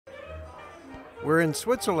We're in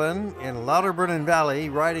Switzerland, in Lauterbrunnen Valley,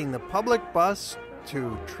 riding the public bus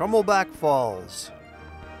to Trümmelbach Falls.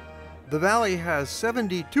 The valley has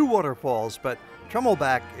 72 waterfalls, but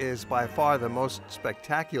Trümmelbach is by far the most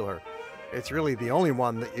spectacular. It's really the only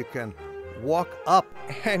one that you can walk up,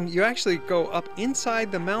 and you actually go up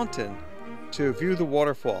inside the mountain to view the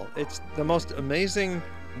waterfall. It's the most amazing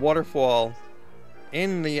waterfall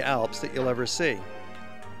in the Alps that you'll ever see.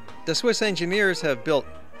 The Swiss engineers have built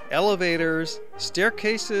elevators,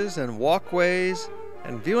 staircases, and walkways,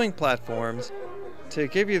 and viewing platforms to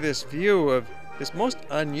give you this view of this most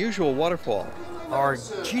unusual waterfall. Our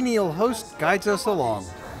genial host guides us along.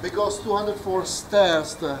 Because 204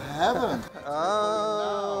 stairs to heaven.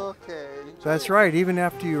 Oh, okay. That's right. Even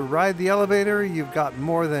after you ride the elevator, you've got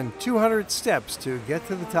more than 200 steps to get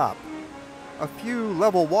to the top. A few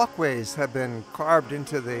level walkways have been carved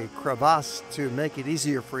into the crevasse to make it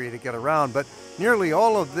easier for you to get around, but nearly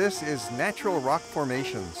all of this is natural rock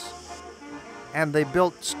formations. And they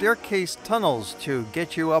built staircase tunnels to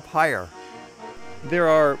get you up higher. There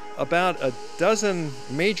are about a dozen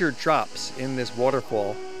major drops in this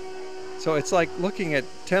waterfall, so it's like looking at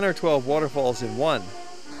 10 or 12 waterfalls in one.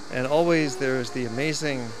 And always there's the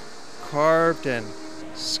amazing carved and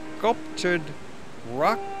sculptured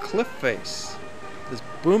rock cliff face, this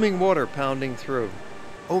booming water pounding through.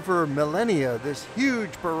 Over millennia, this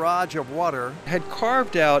huge barrage of water had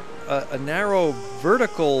carved out a narrow,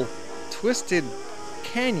 vertical, twisted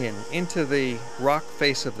canyon into the rock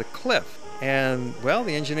face of the cliff. And, well,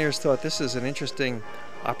 the engineers thought this is an interesting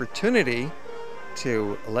opportunity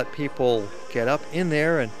to let people get up in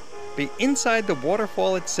there and be inside the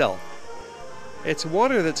waterfall itself. It's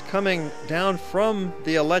water that's coming down from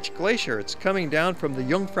the Aletsch Glacier. It's coming down from the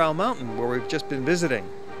Jungrau mountain where we've just been visiting.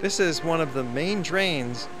 This is one of the main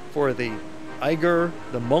drains for the Eiger,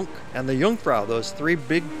 the Monk, and the Jungrau, those three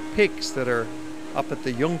big peaks that are up at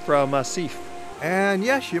the Jungrau Massif. And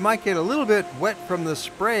yes, you might get a little bit wet from the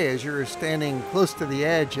spray as you're standing close to the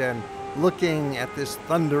edge and looking at this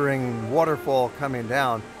thundering waterfall coming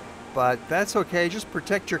down. But that's okay, just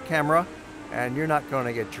protect your camera and you're not going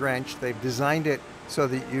to get drenched. They've designed it so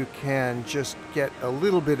that you can just get a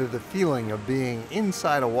little bit of the feeling of being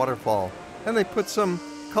inside a waterfall. And they put some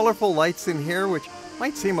colorful lights in here, which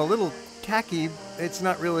might seem a little tacky. It's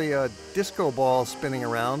not really a disco ball spinning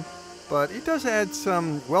around, but it does add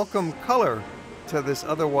some welcome color to this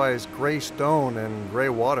otherwise gray stone and gray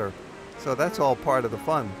water. So that's all part of the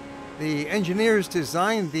fun. The engineers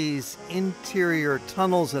designed these interior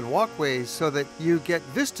tunnels and walkways so that you get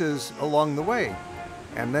vistas along the way.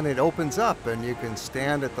 And then it opens up and you can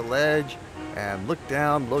stand at the ledge and look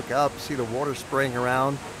down, look up, see the water spraying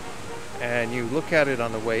around. And you look at it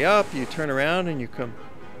on the way up, you turn around and you come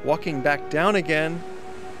walking back down again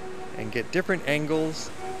and get different angles,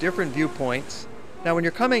 different viewpoints. Now when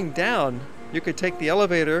you're coming down, you could take the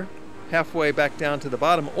elevator halfway back down to the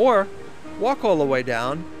bottom or walk all the way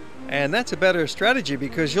down. And that's a better strategy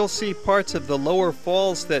because you'll see parts of the lower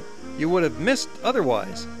falls that you would have missed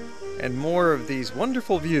otherwise. And more of these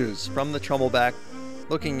wonderful views from the Trümmelbach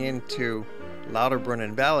looking into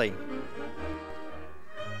Lauterbrunnen Valley.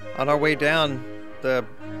 On our way down, the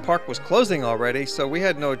park was closing already, so we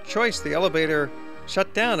had no choice. The elevator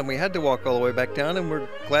shut down and we had to walk all the way back down, and we're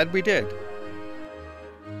glad we did.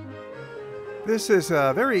 This is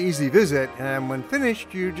a very easy visit, and when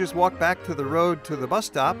finished, you just walk back to the road to the bus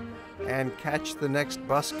stop and catch the next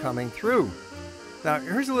bus coming through. Now,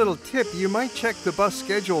 here's a little tip. You might check the bus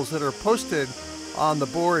schedules that are posted on the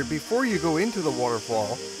board before you go into the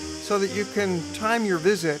waterfall so that you can time your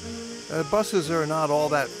visit. Buses are not all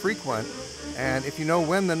that frequent, and if you know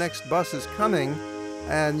when the next bus is coming,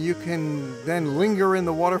 and you can then linger in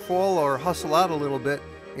the waterfall or hustle out a little bit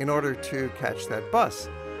in order to catch that bus.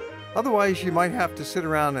 Otherwise, you might have to sit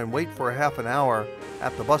around and wait for half an hour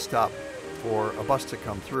at the bus stop for a bus to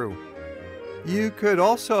come through. You could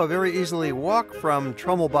also very easily walk from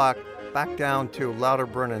Trümmelbach back down to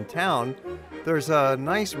Lauterbrunnen town. There's a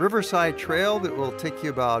nice riverside trail that will take you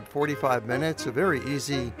about 45 minutes, a very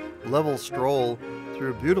easy level stroll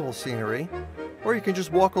through beautiful scenery. Or you can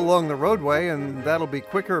just walk along the roadway and that'll be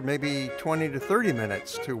quicker, maybe 20 to 30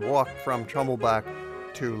 minutes to walk from Trümmelbach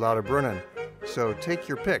to Lauterbrunnen. So take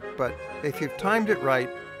your pick, but if you've timed it right,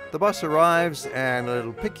 the bus arrives and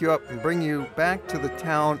it'll pick you up and bring you back to the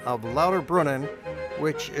town of Lauterbrunnen,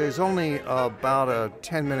 which is only about a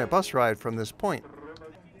 10-minute bus ride from this point.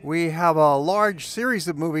 We have a large series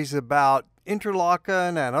of movies about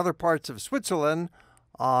Interlaken and other parts of Switzerland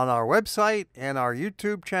on our website and our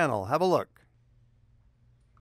YouTube channel. Have a look.